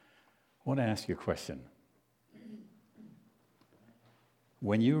I want to ask you a question.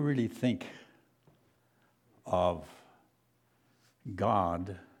 When you really think of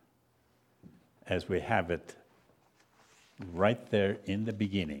God as we have it right there in the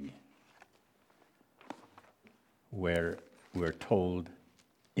beginning, where we're told,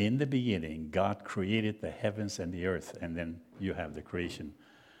 in the beginning, God created the heavens and the earth, and then you have the creation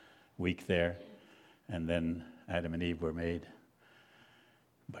week there, and then Adam and Eve were made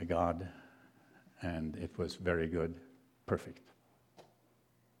by God, and it was very good, perfect.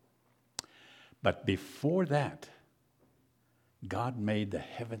 But before that, God made the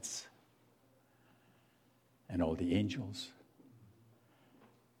heavens and all the angels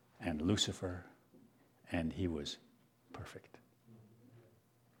and Lucifer, and he was perfect.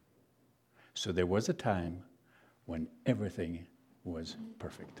 So there was a time when everything was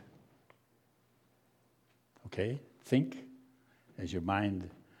perfect. Okay? Think as your mind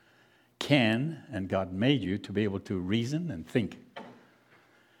can, and God made you to be able to reason and think.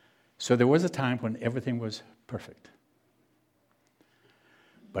 So there was a time when everything was perfect.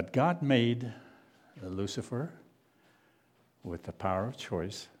 But God made Lucifer with the power of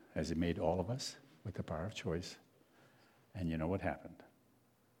choice, as he made all of us with the power of choice. And you know what happened?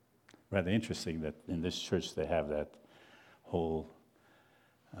 Rather interesting that in this church they have that whole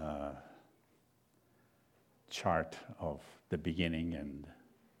chart of the beginning and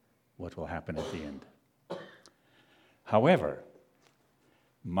what will happen at the end. However,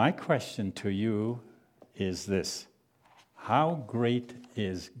 my question to you is this: how great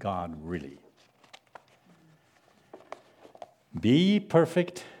is God really? Be ye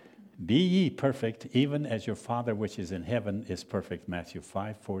perfect, even as your Father which is in heaven is perfect, Matthew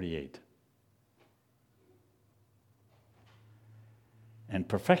 5:48. And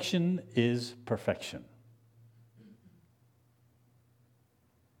perfection is perfection.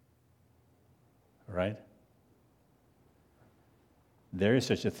 Right? There is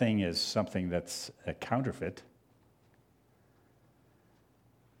such a thing as something that's a counterfeit.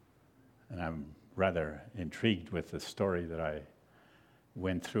 And I'm rather intrigued with the story that I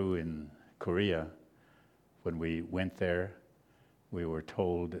went through in Korea. When we went there, we were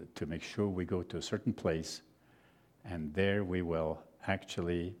told to make sure we go to a certain place, and there we will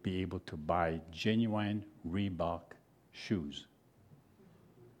actually be able to buy genuine Reebok shoes.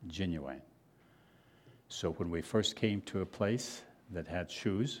 Genuine. So when we first came to a place that had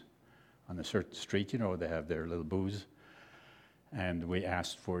shoes on a certain street, you know, they have their little booths, and we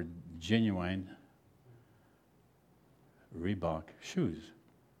asked for genuine Reebok shoes,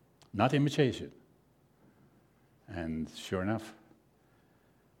 not imitation. And sure enough,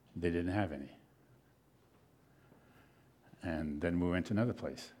 they didn't have any. And then we went to another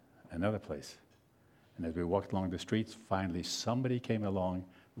place. And as we walked along the streets, finally somebody came along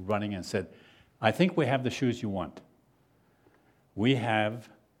running and said, I think we have the shoes you want. We have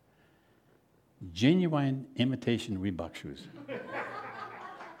genuine imitation Reebok shoes.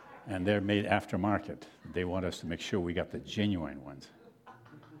 And they're made aftermarket. They want us to make sure we got the genuine ones.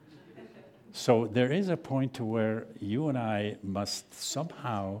 So there is a point to where you and I must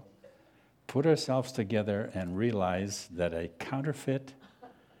somehow put ourselves together and realize that a counterfeit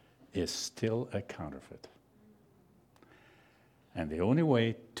is still a counterfeit. And the only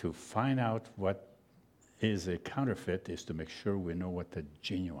way to find out what is a counterfeit is to make sure we know what the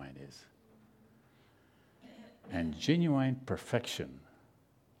genuine is. And genuine perfection,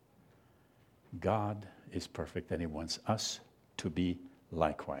 God is perfect, and he wants us to be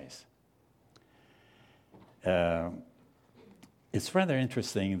likewise. It's rather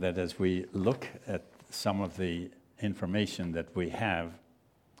interesting that as we look at some of the information that we have,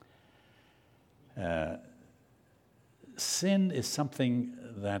 sin is something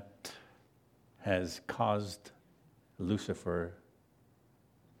that has caused Lucifer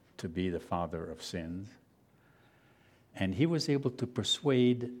to be the father of sins. And he was able to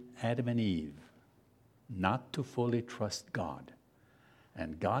persuade Adam and Eve not to fully trust God.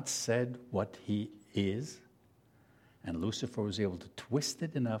 And God said what he is, and Lucifer was able to twist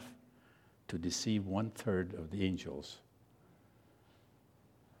it enough to deceive 1/3 of the angels.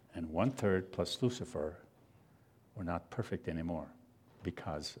 And 1/3 plus Lucifer were not perfect anymore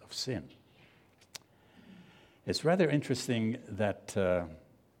because of sin. It's rather interesting that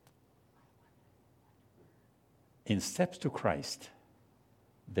in Steps to Christ,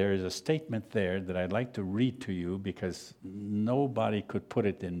 there is a statement there that I'd like to read to you because nobody could put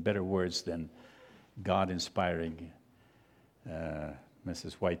it in better words than God inspiring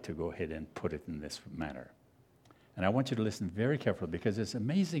Mrs. White to go ahead and put it in this manner. And I want you to listen very carefully because there's an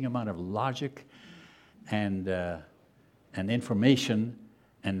amazing amount of logic and information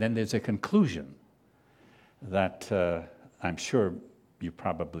And then there's a conclusion that I'm sure you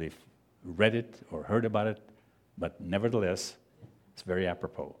probably read it or heard about it, but nevertheless, it's very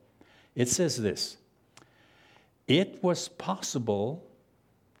apropos. It says this: it was possible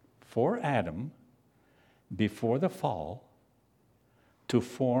for Adam, before the fall, to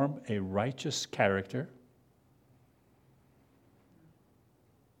form a righteous character.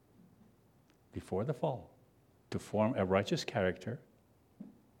 Before the fall, to form a righteous character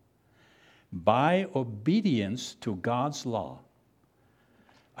by obedience to God's law.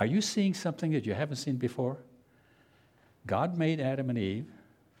 Are you seeing something that you haven't seen before? God made Adam and Eve,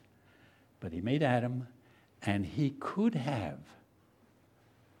 but he made Adam, and he could have.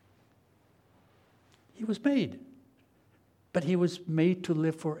 He was made, but he was made to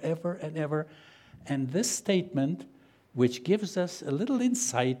live forever and ever. And this statement, which gives us a little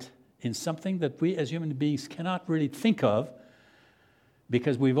insight in something that we as human beings cannot really think of,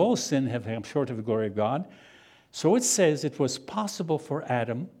 because we've all sinned, have come short of the glory of God. So it says it was possible for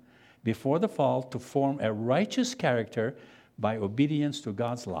Adam, before the fall, to form a righteous character by obedience to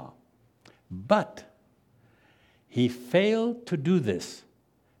God's law. But he failed to do this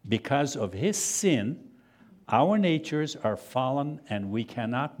because of his sin. Our natures are fallen, and we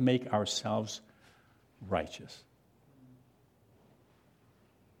cannot make ourselves righteous.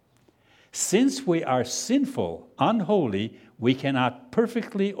 Since we are sinful, unholy, we cannot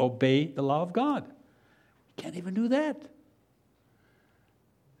perfectly obey the law of God. We can't even do that.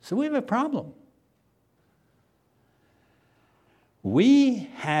 So we have a problem. We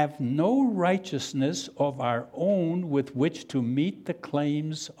have no righteousness of our own with which to meet the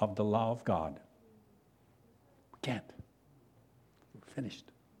claims of the law of God. We can't. We're finished.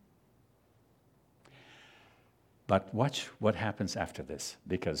 But watch what happens after this,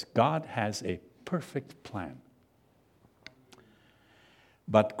 because God has a perfect plan.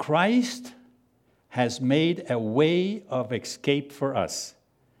 But Christ has made a way of escape for us.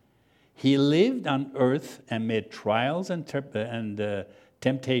 He lived on earth amid trials and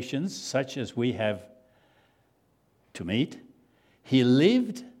temptations such as we have to meet. He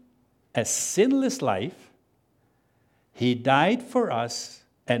lived a sinless life. He died for us,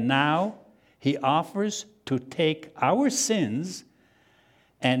 and now he offers to take our sins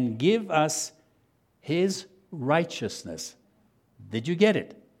and give us his righteousness. Did you get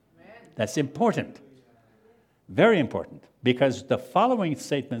it? Amen. That's important. Very important. Because the following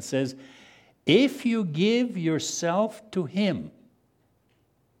statement says, if you give yourself to him.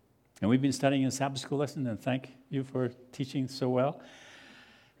 And we've been studying a Sabbath school lesson, and thank you for teaching so well.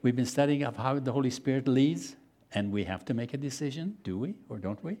 We've been studying of how the Holy Spirit leads, and we have to make a decision, do we or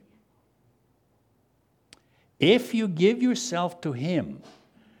don't we? If you give yourself to him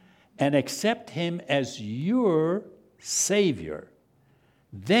and accept him as your Savior,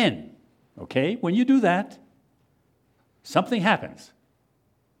 then, okay, when you do that, something happens.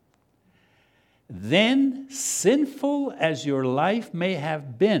 Then, sinful as your life may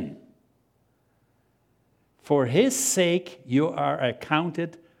have been, for his sake you are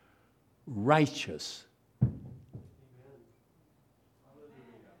accounted righteous.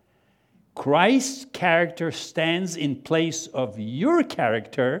 Christ's character stands in place of your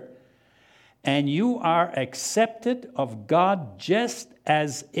character, and you are accepted of God just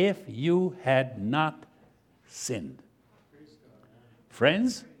as if you had not sinned.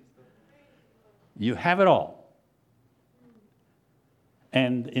 Friends, you have it all.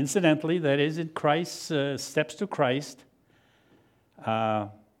 And incidentally, that is in Christ's steps to Christ.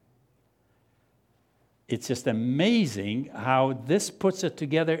 It's just amazing how this puts it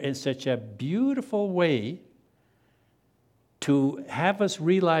together in such a beautiful way to have us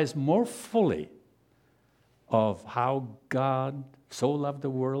realize more fully of how God so loved the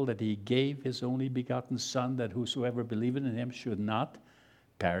world that he gave his only begotten Son, that whosoever believeth in him should not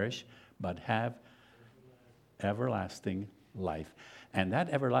perish, but have everlasting life. And that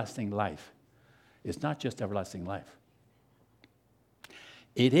everlasting life is not just everlasting life.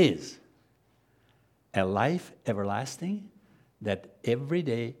 It is a life everlasting that every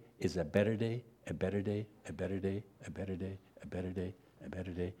day is a better day, a better day, a better day, a better day, a better day, a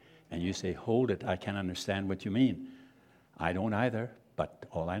better day. And you say, hold it, I can't understand what you mean. I don't either, but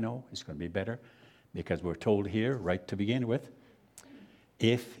all I know is going to be better, because we're told here, right to begin with,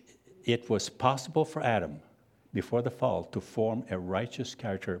 if it was possible for Adam, before the fall, to form a righteous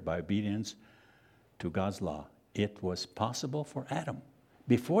character by obedience to God's law, it was possible for Adam,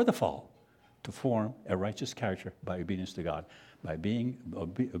 before the fall, to form a righteous character by obedience to God, by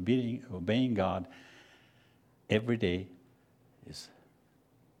obeying God. Every day is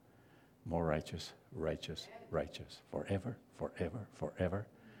more righteous, righteous, righteous, forever, forever, forever.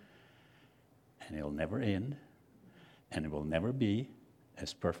 and it'll never end, and it will never be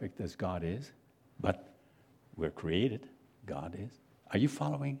as perfect as God is, but we're created, God is. Are you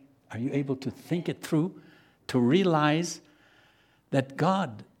following? Are you able to think it through, to realize that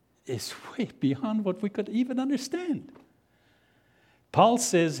God is way beyond what we could even understand? Paul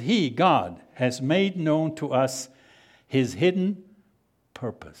says he, God, has made known to us his hidden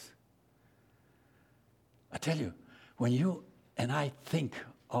purpose. I tell you, when you and I think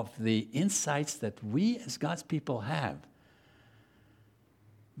of the insights that we as God's people have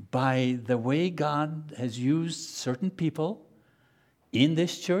by the way God has used certain people in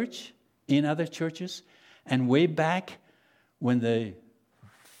this church, in other churches, and way back when the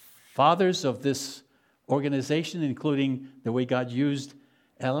fathers of this organization, including the way God used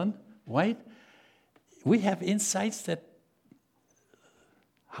Ellen White, we have insights that,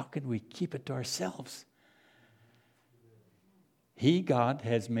 how can we keep it to ourselves? He, God,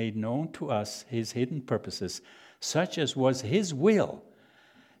 has made known to us his hidden purposes, such as was his will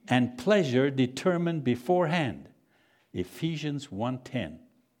and pleasure determined beforehand. Ephesians 1:10.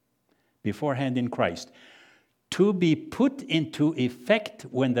 Beforehand in Christ. To be put into effect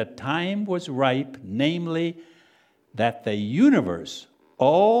when the time was ripe, namely, that the universe,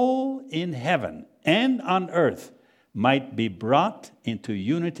 all in heaven and on earth, might be brought into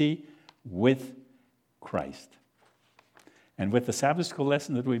unity with Christ. And with the Sabbath school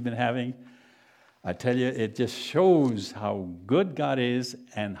lesson that we've been having, I tell you, it just shows how good God is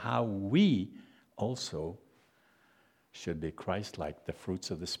and how we also should be Christ-like, the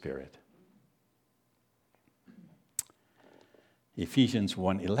fruits of the Spirit. Ephesians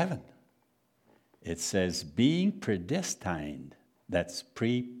 1:11. It says, being predestined, that's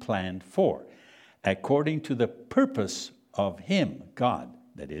pre-planned for, according to the purpose of him, God,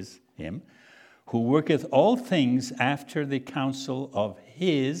 that is, him, who worketh all things after the counsel of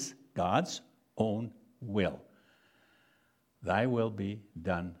his, God's, own will. Thy will be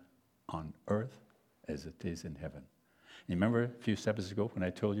done on earth as it is in heaven. You remember a few Sabbaths ago when I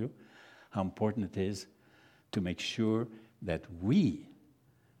told you how important it is to make sure that we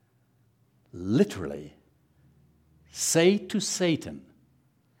literally say to Satan,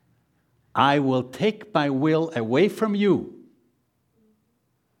 I will take my will away from you,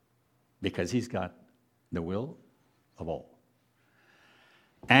 because he's got the will of all.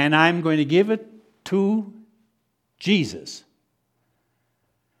 And I'm going to give it to Jesus.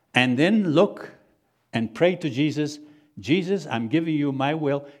 And then look and pray to Jesus, Jesus, I'm giving you my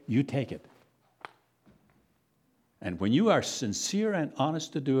will, you take it. And when you are sincere and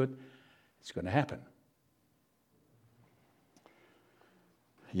honest to do it, it's going to happen.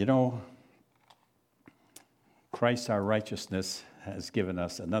 You know, Christ our righteousness has given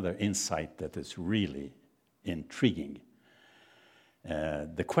us another insight that is really intriguing.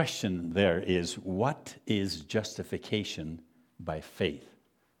 The question there is, what is justification by faith?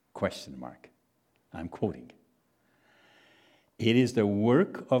 Question mark. I'm quoting. It is the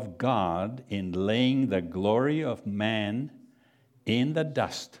work of God in laying the glory of man in the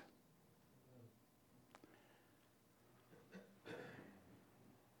dust.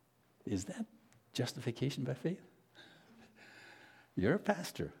 Is that justification by faith? You're a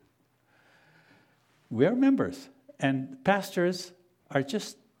pastor. We're members. And pastors are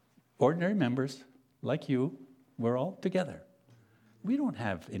just ordinary members like you. We're all together. We don't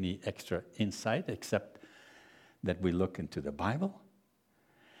have any extra insight except that we look into the Bible.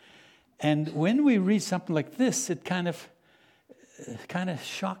 And when we read something like this, it kind of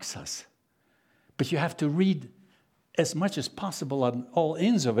shocks us. But you have to read as much as possible on all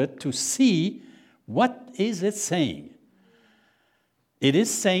ends of it to see what is it saying. It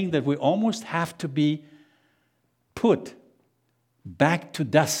is saying that we almost have to be put back to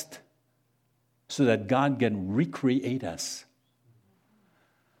dust so that God can recreate us.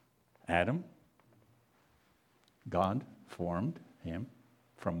 Adam, God formed him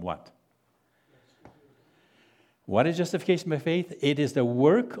from what? What is justification by faith? It is the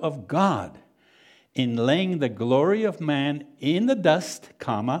work of God in laying the glory of man in the dust,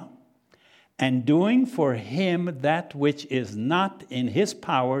 and doing for him that which is not in his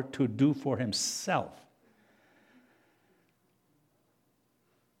power to do for himself.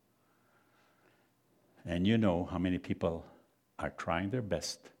 And you know how many people are trying their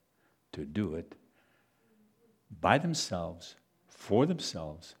best to do it by themselves,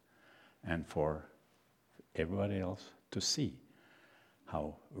 and for everybody else to see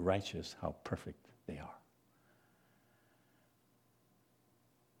how righteous, how perfect they are.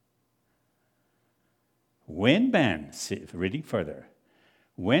 When man, reading further,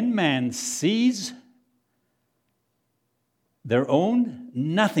 when man sees their own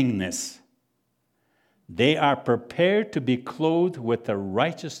nothingness They are prepared to be clothed with the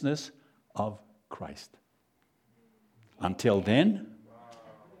righteousness of Christ. Until then,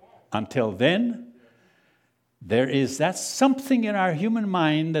 there is that something in our human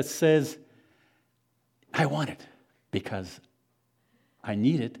mind that says, I want it because I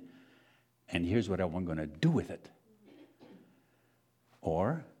need it, and here's what I'm going to do with it.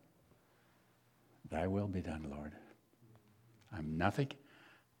 Or, thy will be done, Lord. I'm nothing.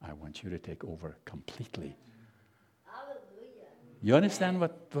 I want you to take over completely. Hallelujah. You understand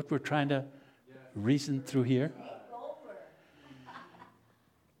what we're trying to reason through here?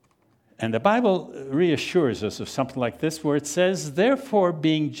 And the Bible reassures us of something like this, where it says, therefore,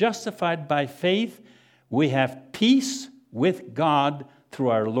 being justified by faith, we have peace with God through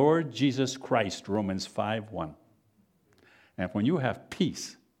our Lord Jesus Christ, Romans 5:1. And when you have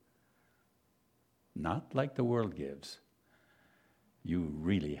peace, not like the world gives, you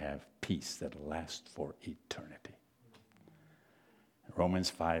really have peace that lasts for eternity.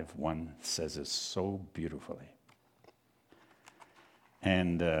 Romans 5:1 says it so beautifully.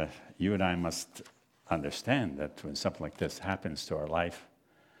 And you and I must understand that when something like this happens to our life,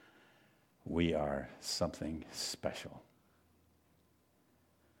 we are something special.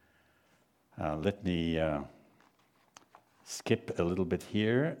 Let me skip a little bit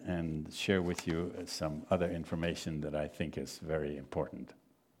here and share with you some other information that I think is very important.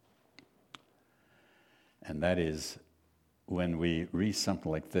 And that is, when we read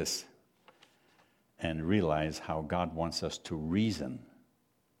something like this and realize how God wants us to reason,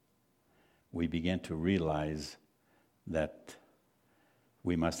 we begin to realize that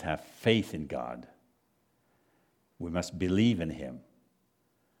we must have faith in God. We must believe in Him,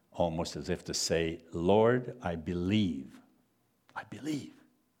 almost as if to say, Lord, I believe. I believe.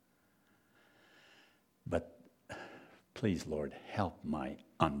 But please, Lord, help my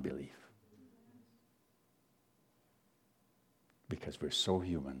unbelief. Because we're so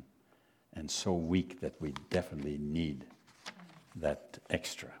human and so weak that we definitely need that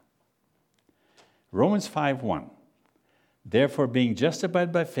extra. Romans 5:1. Therefore, being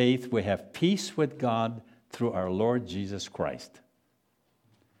justified by faith, we have peace with God through our Lord Jesus Christ.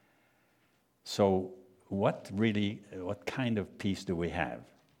 So, what kind of peace do we have?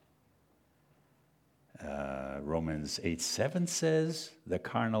 Romans 8:7 says, the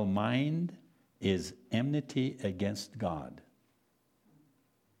carnal mind is enmity against God.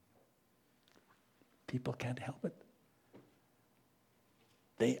 People can't help it.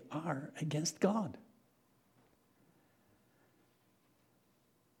 They are against God.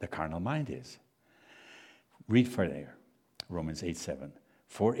 The carnal mind is. Read further, Romans 8:7.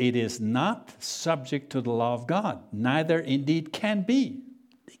 For it is not subject to the law of God, neither indeed can be.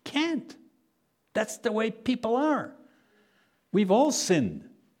 They can't. That's the way people are. We've all sinned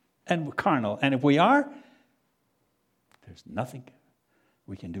and we're carnal. And if we are, there's nothing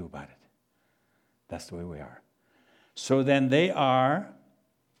we can do about it. That's the way we are. So then they are,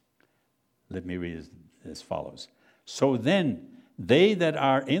 let me read as follows. So then they that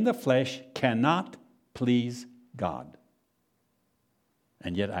are in the flesh cannot please God.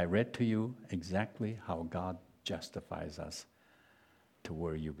 And yet I read to you exactly how God justifies us to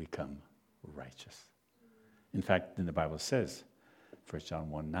where you become righteous. In fact, in the Bible says, 1 John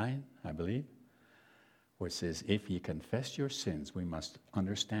 1:9, I believe, where it says, if ye confess your sins, we must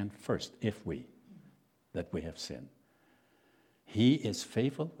understand first, that we have sinned. He is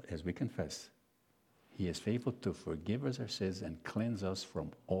faithful, as we confess, He is faithful to forgive us our sins and cleanse us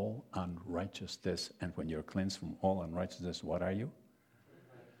from all unrighteousness. And when you're cleansed from all unrighteousness, what are you?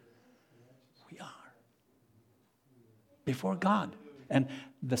 We are. Before God. And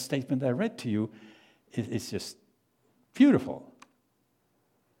the statement I read to you is just beautiful.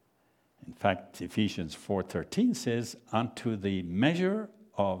 In fact, Ephesians 4:13 says, unto the measure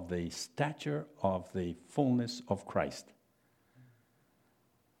of the stature of the fullness of Christ.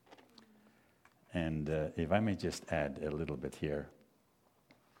 And if I may just add a little bit here.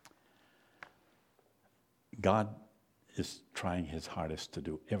 God is trying His hardest to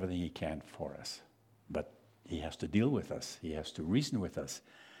do everything He can for us. But He has to deal with us. He has to reason with us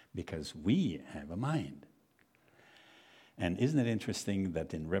because we have a mind. And isn't it interesting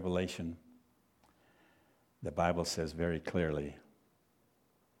that in Revelation, the Bible says very clearly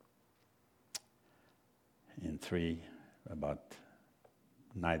in 3 about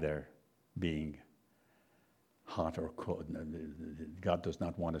neither being hot or cold. God does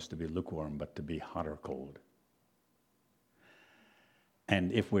not want us to be lukewarm, but to be hot or cold.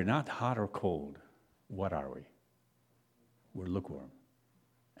 And if we're not hot or cold, what are we? We're lukewarm.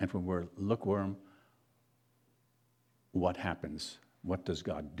 And when we're lukewarm, what happens? What does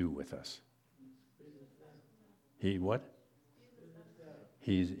God do with us? He what?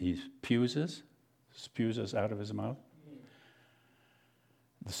 He spews us out of his mouth.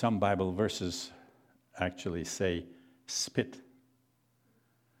 Some Bible verses actually say spit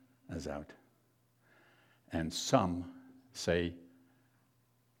us out. And some say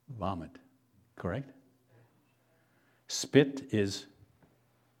vomit. Correct? Spit is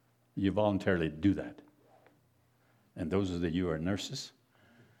you voluntarily do that. And those of you who are nurses,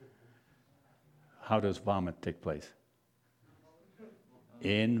 how does vomit take place?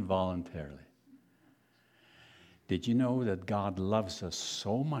 Involuntarily. Did you know that God loves us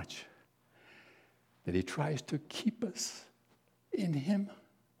so much that he tries to keep us in him?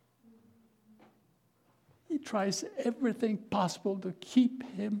 He tries everything possible to keep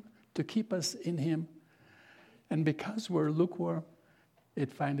us in him. And because we're lukewarm,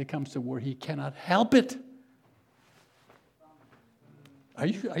 it finally comes to where he cannot help it. Are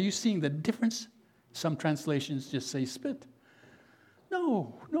you seeing the difference? Some translations just say spit.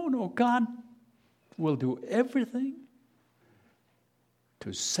 No. God will do everything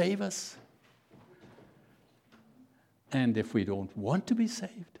to save us. And if we don't want to be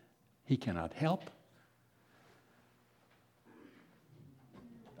saved, he cannot help.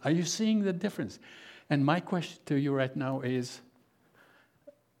 Are you seeing the difference? And my question to you right now is,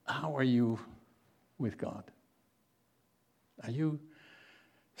 how are you with God? Are you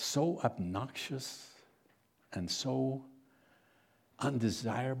so obnoxious and so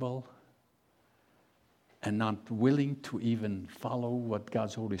undesirable and not willing to even follow what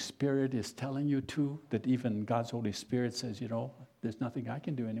God's Holy Spirit is telling you to, that even God's Holy Spirit says, there's nothing I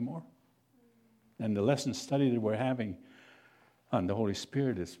can do anymore? And the lesson study that we're having on the Holy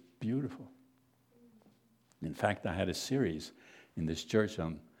Spirit is beautiful. In fact, I had a series in this church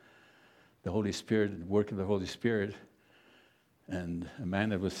on the Holy Spirit, the work of the Holy Spirit, and a man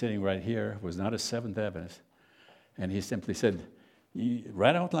that was sitting right here was not a Seventh-Adventist, and he simply said,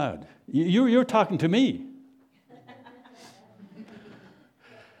 right out loud, you're talking to me.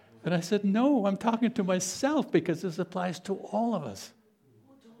 And I said, no, I'm talking to myself, because this applies to all of us.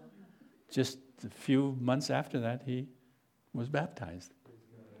 Just a few months after that, he was baptized.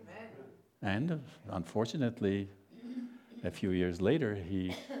 And unfortunately, a few years later,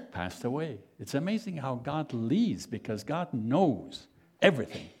 he passed away. It's amazing how God leads, because God knows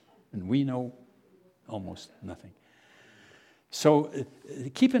everything, and we know almost nothing. So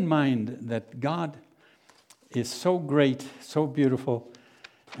keep in mind that God is so great, so beautiful,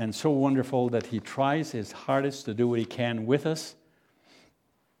 and so wonderful that he tries his hardest to do what he can with us.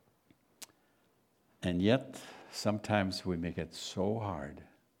 And yet, sometimes we make it so hard.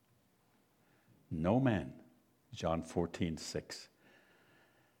 No man, John 14:6,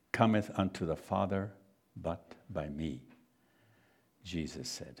 cometh unto the Father but by me, Jesus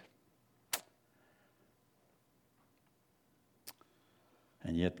said.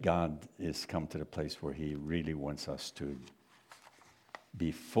 And yet God is come to the place where he really wants us to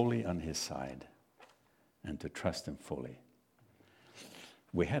be fully on his side and to trust him fully.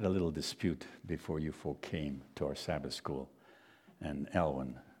 We had a little dispute before you folk came to our Sabbath school, and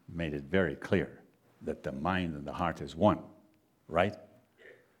Elwin made it very clear that the mind and the heart is one, right?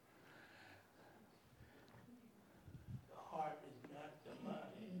 The heart is not the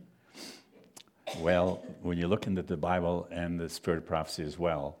mind. Well, when you look into the Bible and the Spirit of Prophecy as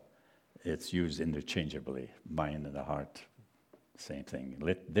well, it's used interchangeably, mind and the heart, same thing.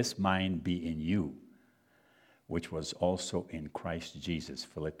 Let this mind be in you, which was also in Christ Jesus,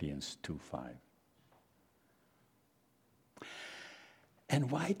 Philippians 2:5. And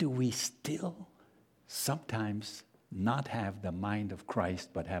why do we still sometimes not have the mind of Christ,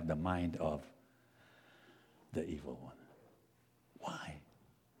 but have the mind of the evil one? Why?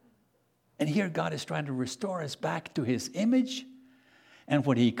 And here God is trying to restore us back to his image. And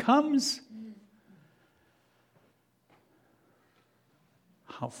when he comes,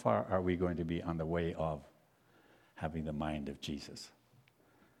 how far are we going to be on the way of having the mind of Jesus?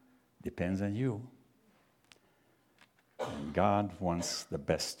 Depends on you. And God wants the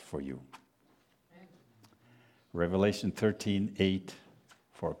best for you. Revelation 13:8,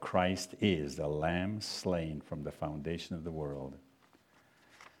 for Christ is the Lamb slain from the foundation of the world.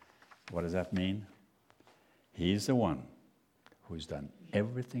 What does that mean? He's the one who's done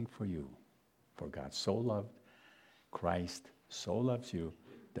everything for you. For God so loved, Christ so loves you,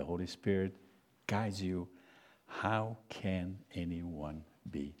 the Holy Spirit guides you. How can anyone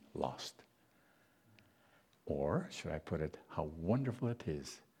be lost? Or, should I put it, how wonderful it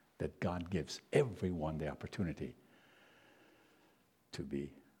is that God gives everyone the opportunity to be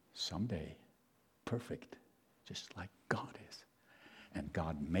someday perfect, just like God is. And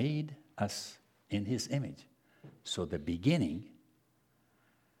God made us in his image So the beginning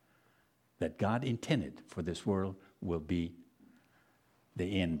that God intended for this world will be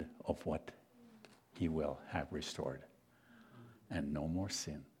the end of what he will have restored. And no more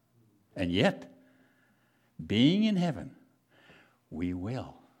sin. And yet, being in heaven, we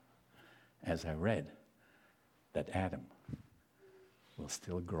will, as I read, that Adam will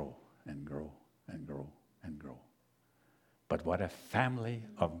still grow and grow and grow and grow. But what a family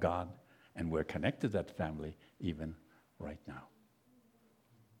of God, and we're connected to that family even right now.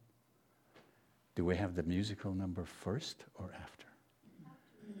 Do we have the musical number first or after?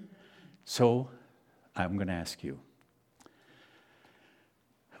 So, I'm going to ask you,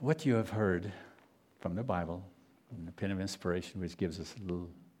 what you have heard from the Bible, from the Pen of Inspiration, which gives us a little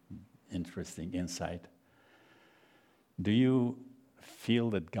interesting insight, do you feel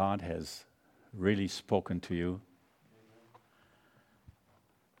that God has really spoken to you?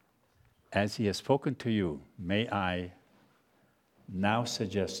 As he has spoken to you, may I now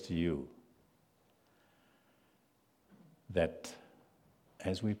suggest to you that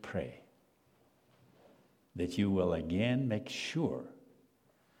as we pray, that you will again make sure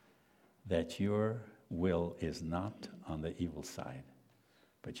that your will is not on the evil side,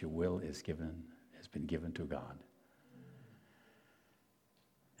 but your will has been given to God.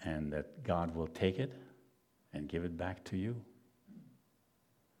 And that God will take it and give it back to you.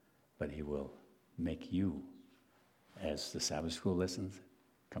 But he will make you, as the Sabbath school lessons,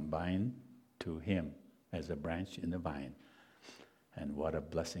 combine to him as a branch in the vine. And what a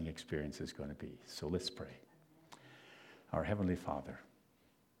blessing experience it's going to be. So let's pray. Our Heavenly Father,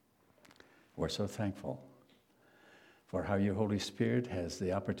 we're so thankful for how your Holy Spirit has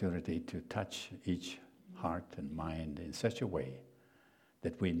the opportunity to touch each heart and mind in such a way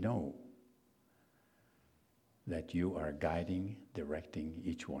that we know that you are guiding, directing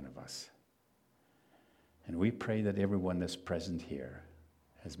each one of us. And we pray that everyone that's present here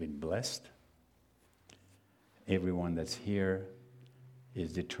has been blessed. Everyone that's here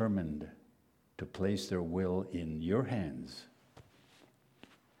is determined to place their will in your hands,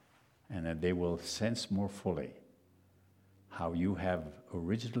 and that they will sense more fully how you have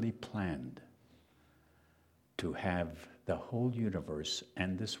originally planned to have the whole universe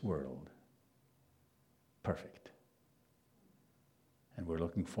and this world perfect. And we're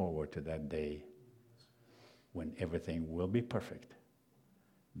looking forward to that day when everything will be perfect,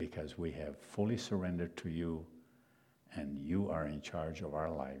 because we have fully surrendered to you, and you are in charge of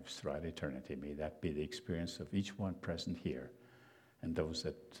our lives throughout eternity. May that be the experience of each one present here, and those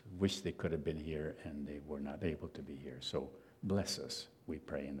that wish they could have been here and they were not able to be here. So bless us, we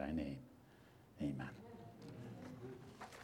pray in thy name. Amen.